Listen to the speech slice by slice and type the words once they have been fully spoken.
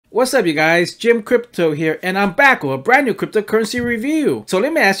What's up you guys, Jim Crypto here, and I'm back with a brand new cryptocurrency review. So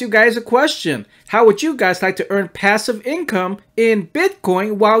let me ask you guys a question. How would you guys like to earn passive income in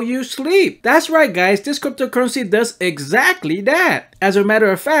Bitcoin while you sleep? That's right guys, this cryptocurrency does exactly that. As a matter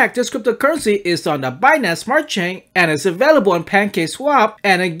of fact, this cryptocurrency is on the Binance Smart Chain and it's available on PancakeSwap,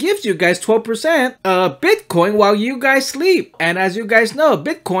 and it gives you guys 12% of Bitcoin while you guys sleep. And as you guys know,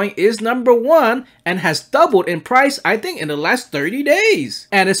 Bitcoin is #1 and has doubled in price, I think, in the last 30 days.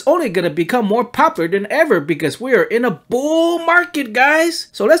 And it's only going to become more popular than ever because we are in a bull market, guys.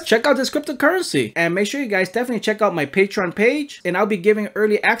 So let's check out this cryptocurrency. And make sure you guys definitely check out my Patreon page, and I'll be giving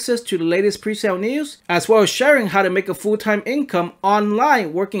early access to the latest pre-sale news, as well as sharing how to make a full-time income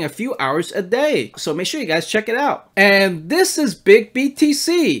online working a few hours a day. So make sure you guys check it out. And this is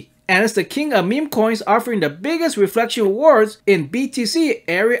BigBTC. And it's the king of meme coins, offering the biggest reflection rewards in BTC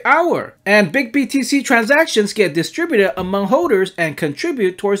every hour. And BigBTC transactions get distributed among holders and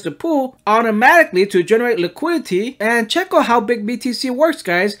contribute towards the pool automatically to generate liquidity. And check out how BigBTC works,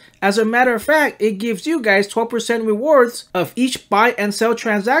 guys. As a matter of fact, it gives you guys 12% rewards of each buy and sell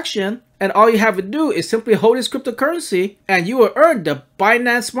transaction. And all you have to do is simply hold this cryptocurrency and you will earn the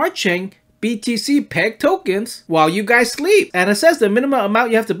Binance Smart Chain BTC peg tokens while you guys sleep. And it says the minimum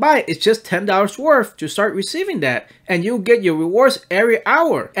amount you have to buy is just $10 worth to start receiving that, and you'll get your rewards every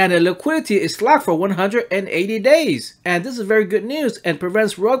hour, and the liquidity is locked for 180 days. And this is very good news and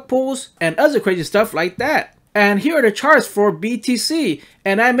prevents rug pulls and other crazy stuff like that. And here are the charts for BTC.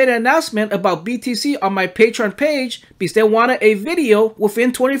 And I made an announcement about BTC on my Patreon page because they wanted a video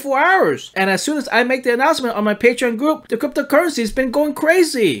within 24 hours. And as soon as I make the announcement on my Patreon group, the cryptocurrency has been going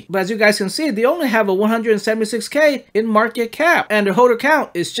crazy. But as you guys can see, they only have a 176K in market cap, and the holder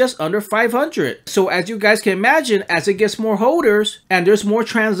count is just under 500. So as you guys can imagine, as it gets more holders and there's more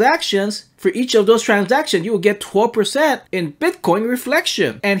transactions, for each of those transactions, you will get 12% in Bitcoin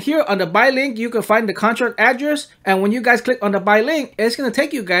reflection. And here on the buy link, you can find the contract address. And when you guys click on the buy link, it's going to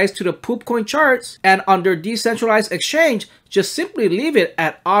take you guys to the poop coin charts. And under decentralized exchange, just simply leave it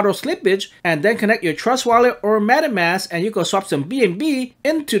at auto slippage and then connect your Trust Wallet or MetaMask, and you can swap some BNB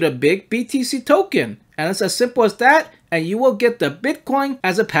into the BigBTC token. And it's as simple as that, and you will get the Bitcoin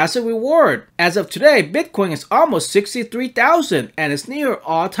as a passive reward. As of today, Bitcoin is almost 63,000 and it's near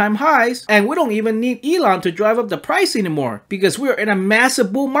all-time highs, and we don't even need Elon to drive up the price anymore because we are in a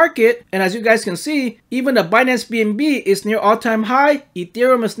massive bull market. And as you guys can see, even the Binance BNB is near all-time high,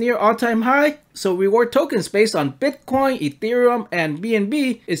 Ethereum is near all-time high. So reward tokens based on Bitcoin, Ethereum, and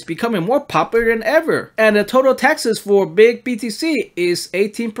BNB is becoming more popular than ever. And the total taxes for BigBTC is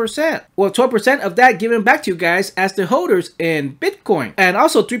 18%. Well, 12% of that given back to you guys as the holders in Bitcoin. And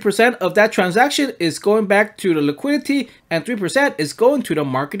also 3% of that transaction is going back to the liquidity, and 3% is going to the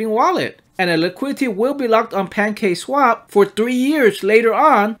marketing wallet. And the liquidity will be locked on PancakeSwap for 3 years later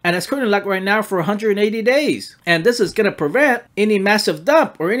on, and it's currently locked right now for 180 days. And this is going to prevent any massive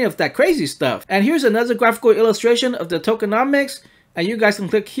dump or any of that crazy stuff. And here's another graphical illustration of the tokenomics, and you guys can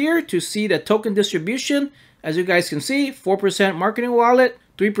click here to see the token distribution. As you guys can see, 4% marketing wallet,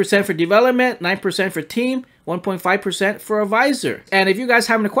 3% for development, 9% for team, 1.5% for advisor. And if you guys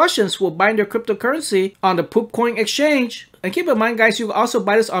have any questions, we'll buy their cryptocurrency on the Poopcoin exchange. And keep in mind, guys, you can also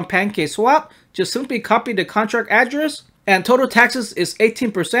buy this on PancakeSwap. Just simply copy the contract address, and total taxes is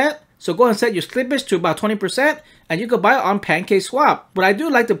 18%. So go ahead and set your slippage to about 20%, and you can buy it on PancakeSwap. But I do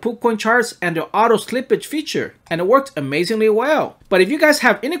like the Poopcoin charts and the auto slippage feature, and it works amazingly well. But if you guys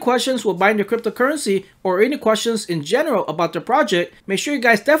have any questions with buying the cryptocurrency or any questions in general about the project, make sure you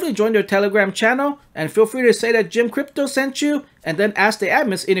guys definitely join their Telegram channel, and feel free to say that Jim Crypto sent you, and then ask the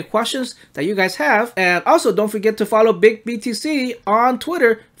admins any questions that you guys have. And also don't forget to follow BigBTC on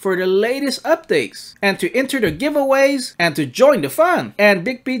Twitter for the latest updates, and to enter the giveaways, and to join the fun. And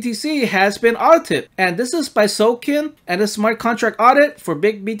BigBTC has been audited, and this is by Sokin and the smart contract audit for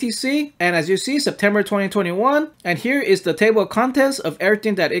BigBTC. And as you see, September 2021, and here is the table of contents of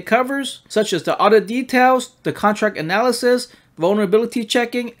everything that it covers, such as the audit details, the contract analysis, vulnerability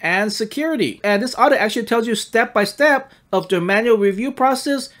checking, and security. And this audit actually tells you step by step of their manual review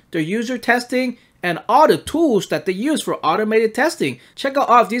process, their user testing, and all the tools that they use for automated testing. Check out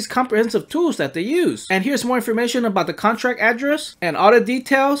all of these comprehensive tools that they use. And here's more information about the contract address and audit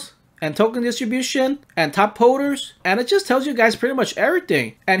details and token distribution and top holders. And it just tells you guys pretty much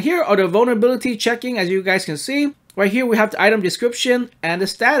everything. And here are the vulnerability checking, as you guys can see. Right here we have the item description and the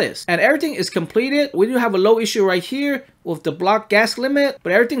status, and everything is completed. We do have a low issue right here with the block gas limit,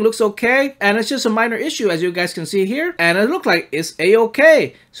 but everything looks okay, and it's just a minor issue as you guys can see here, and it looks like it's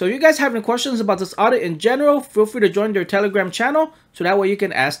a-okay. So if you guys have any questions about this audit in general, feel free to join their Telegram channel so that way you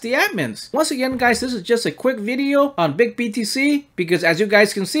can ask the admins. Once again guys, this is just a quick video on BigBTC because as you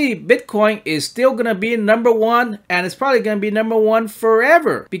guys can see, Bitcoin is still gonna be #1 and it's probably gonna be #1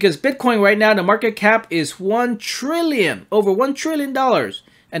 forever because Bitcoin right now, the market cap is $1 trillion, over $1 trillion.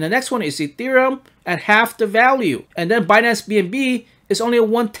 And the next one is Ethereum at half the value. And then Binance BNB is only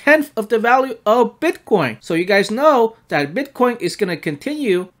 1/10 of the value of Bitcoin. So you guys know that Bitcoin is going to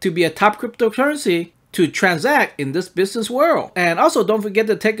continue to be a top cryptocurrency to transact in this business world. And also don't forget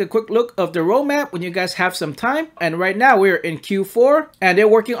to take a quick look of the roadmap when you guys have some time. And right now we're in Q4 and they're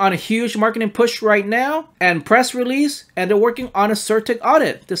working on a huge marketing push right now and press release, and they're working on a CertiK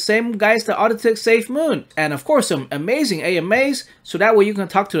audit, the same guys that audited Safemoon, and of course some amazing AMAs, so that way you can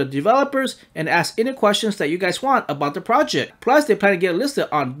talk to the developers and ask any questions that you guys want about the project. Plus they plan to get listed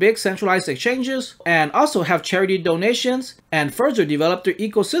on big centralized exchanges and also have charity donations and further develop their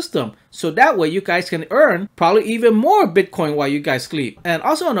ecosystem, so that way you guys can earn probably even more Bitcoin while you guys sleep. And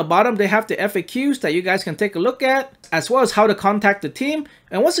also on the bottom they have the FAQs that you guys can take a look at, as well as how to contact the team.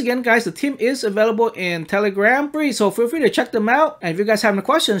 And once again guys, the team is available in Telegram free, so feel free to check them out. And if you guys have any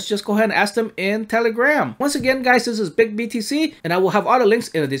questions, just go ahead and ask them in Telegram. Once again guys, this is BigBTC and I will have all the links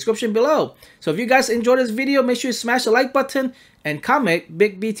in the description below. So if you guys enjoyed this video, make sure you smash the like button and comment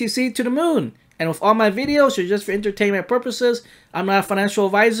BigBTC to the moon. And with all my videos, they're just for entertainment purposes. I'm not a financial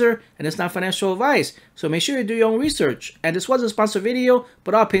advisor and it's not financial advice. So make sure you do your own research. And this was a sponsored video,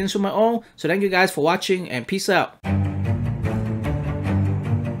 but all opinions are my own. So thank you guys for watching and peace out.